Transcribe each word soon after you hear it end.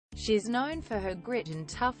She's known for her grit and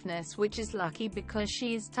toughness, which is lucky because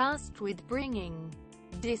she is tasked with bringing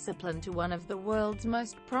discipline to one of the world's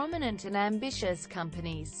most prominent and ambitious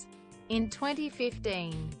companies. In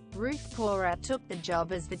 2015, Ruth Porat took the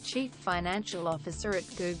job as the Chief Financial Officer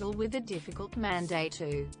at Google with a difficult mandate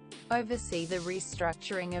to oversee the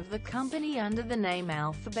restructuring of the company under the name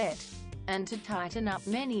Alphabet, and to tighten up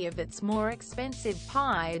many of its more expensive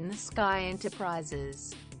pie-in-the-sky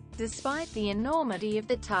enterprises. Despite the enormity of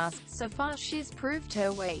the task so far, she's proved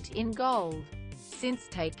her weight in gold. Since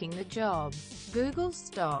taking the job, Google's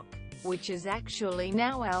stock, which is actually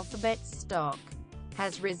now Alphabet's stock,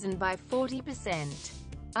 has risen by 40%.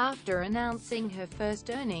 After announcing her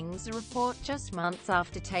first earnings report just months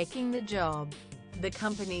after taking the job, the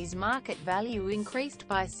company's market value increased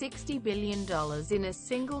by $60 billion in a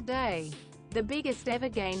single day, the biggest ever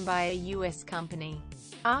gain by a U.S. company.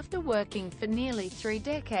 After working for nearly 3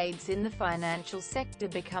 decades in the financial sector,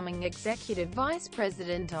 becoming executive vice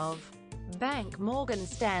president of Bank Morgan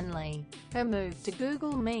Stanley, her move to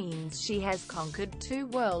Google means she has conquered 2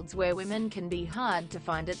 worlds where women can be hard to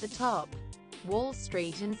find at the top: Wall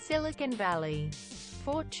Street and Silicon Valley.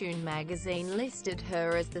 Fortune magazine listed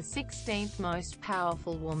her as the 16th most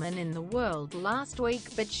powerful woman in the world last week,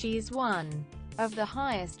 but she is one of the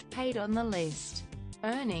highest paid on the list,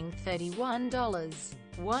 earning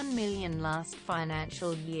 $31.1 million last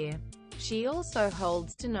financial year. She also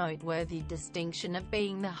holds the noteworthy distinction of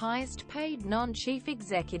being the highest-paid non-chief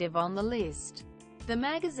executive on the list. The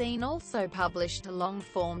magazine also published a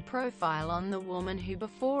long-form profile on the woman who,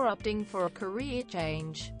 before opting for a career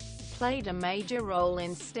change, played a major role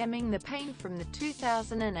in stemming the pain from the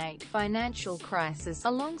 2008 financial crisis,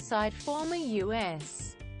 alongside former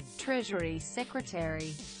US Treasury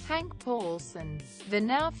Secretary Hank Paulson. The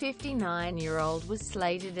now 59-year-old was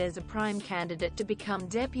slated as a prime candidate to become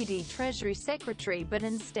Deputy Treasury Secretary, but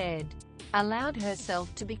instead allowed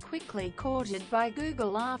herself to be quickly courted by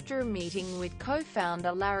Google after a meeting with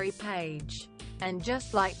co-founder Larry Page. And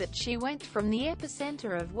just like that, she went from the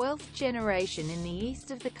epicenter of wealth generation in the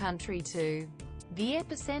east of the country to the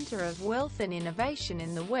epicenter of wealth and innovation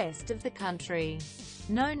in the west of the country.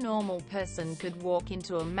 No normal person could walk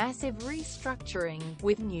into a massive restructuring,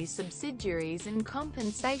 with new subsidiaries and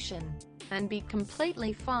compensation, and be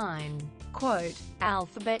completely fine. Quote,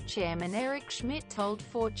 Alphabet chairman Eric Schmidt told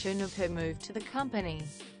Fortune of her move to the company.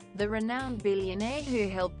 The renowned billionaire who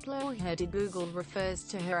helped lure her to Google refers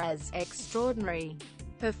to her as extraordinary.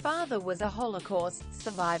 Her father was a Holocaust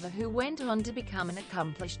survivor who went on to become an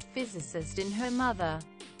accomplished physicist, and her mother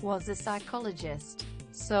was a psychologist.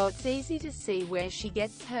 So it's easy to see where she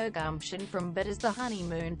gets her gumption from, but as the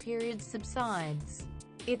honeymoon period subsides,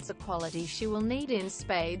 it's a quality she will need in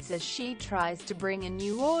spades as she tries to bring a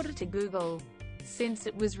new order to Google. Since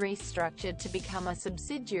it was restructured to become a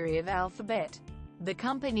subsidiary of Alphabet, the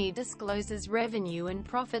company discloses revenue and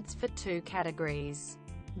profits for 2 categories: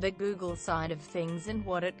 the Google side of things and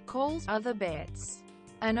what it calls other bets.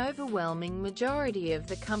 An overwhelming majority of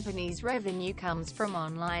the company's revenue comes from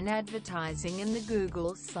online advertising, and the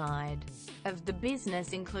Google side of the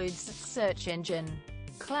business includes its search engine,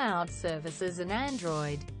 cloud services and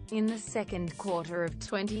Android. In the second quarter of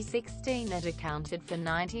 2016, it accounted for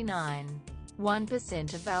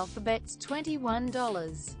 99.1% of Alphabet's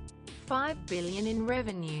 $21.5 billion in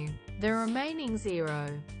revenue. The remaining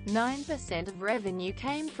 0.9% of revenue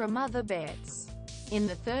came from other bets. In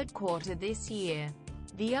the third quarter this year,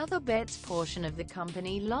 the other bets portion of the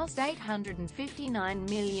company lost $859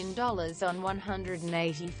 million on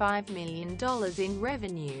 $185 million in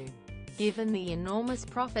revenue. Given the enormous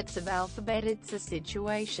profits of Alphabet, it's a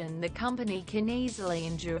situation the company can easily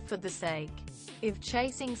endure for the sake of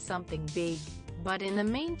chasing something big. But in the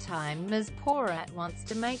meantime, Ms. Porat wants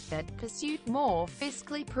to make that pursuit more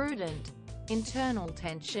fiscally prudent. Internal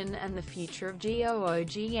tension and the future of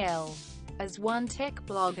GOOGL. As one tech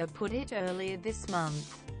blogger put it earlier this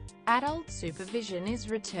month, adult supervision is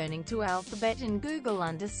returning to Alphabet and Google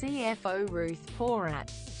under CFO Ruth Porat,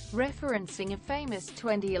 referencing a famous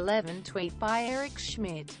 2011 tweet by Eric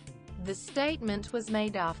Schmidt. The statement was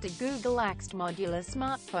made after Google axed modular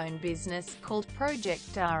smartphone business called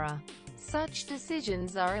Project Dara. Such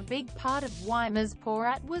decisions are a big part of why Ms.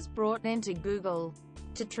 Porat was brought into Google,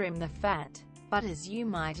 to trim the fat. But as you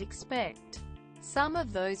might expect, some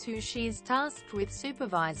of those who she's tasked with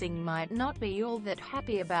supervising might not be all that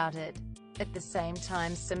happy about it. At the same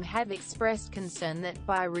time, some have expressed concern that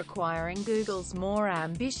by requiring Google's more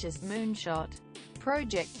ambitious moonshot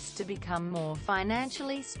projects to become more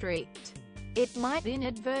financially strict, it might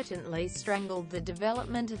inadvertently strangle the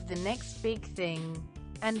development of the next big thing.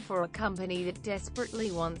 and for a company that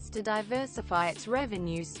desperately wants to diversify its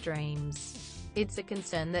revenue streams, it's a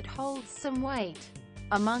concern that holds some weight.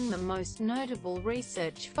 Among the most notable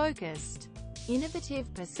research-focused,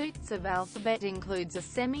 innovative pursuits of Alphabet includes a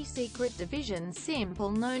semi-secret division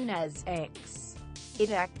SIMPL known as X.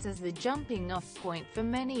 It acts as the jumping-off point for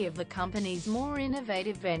many of the company's more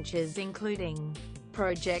innovative ventures, including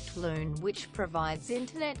Project Loon, which provides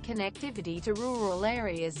internet connectivity to rural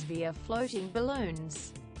areas via floating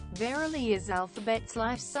balloons. Verily is Alphabet's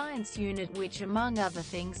life science unit, which among other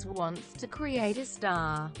things wants to create a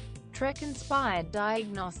Star Trek-inspired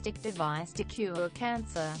diagnostic device to cure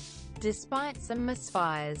cancer. Despite some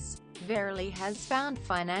misfires, Verily has found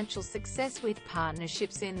financial success with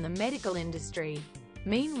partnerships in the medical industry.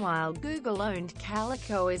 Meanwhile, Google-owned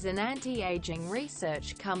Calico is an anti-aging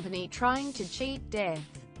research company trying to cheat death.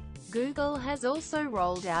 Google has also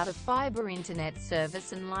rolled out a fiber internet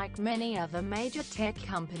service and, like many other major tech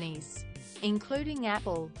companies, including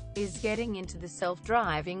Apple, is getting into the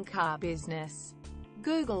self-driving car business.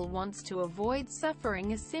 Google wants to avoid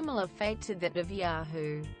suffering a similar fate to that of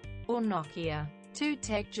Yahoo or Nokia, two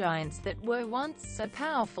tech giants that were once so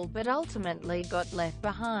powerful but ultimately got left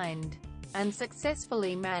behind. And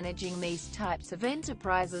successfully managing these types of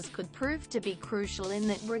enterprises could prove to be crucial in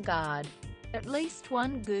that regard. At least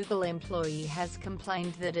one Google employee has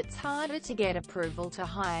complained that it's harder to get approval to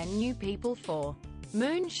hire new people for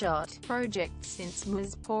moonshot projects since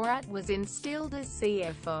Ms. Porat was instilled as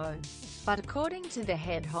CFO. But according to the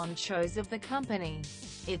head honchos of the company,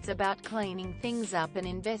 it's about cleaning things up and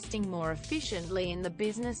investing more efficiently in the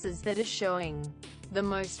businesses that are showing the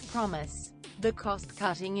most promise. The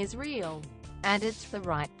cost-cutting is real, and it's the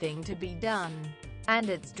right thing to be done. And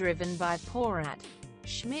it's driven by Porat.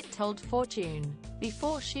 Schmidt told Fortune.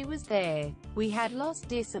 Before she was there, we had lost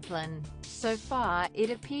discipline. So far,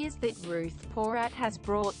 it appears that Ruth Porat has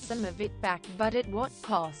brought some of it back, but at what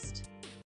cost?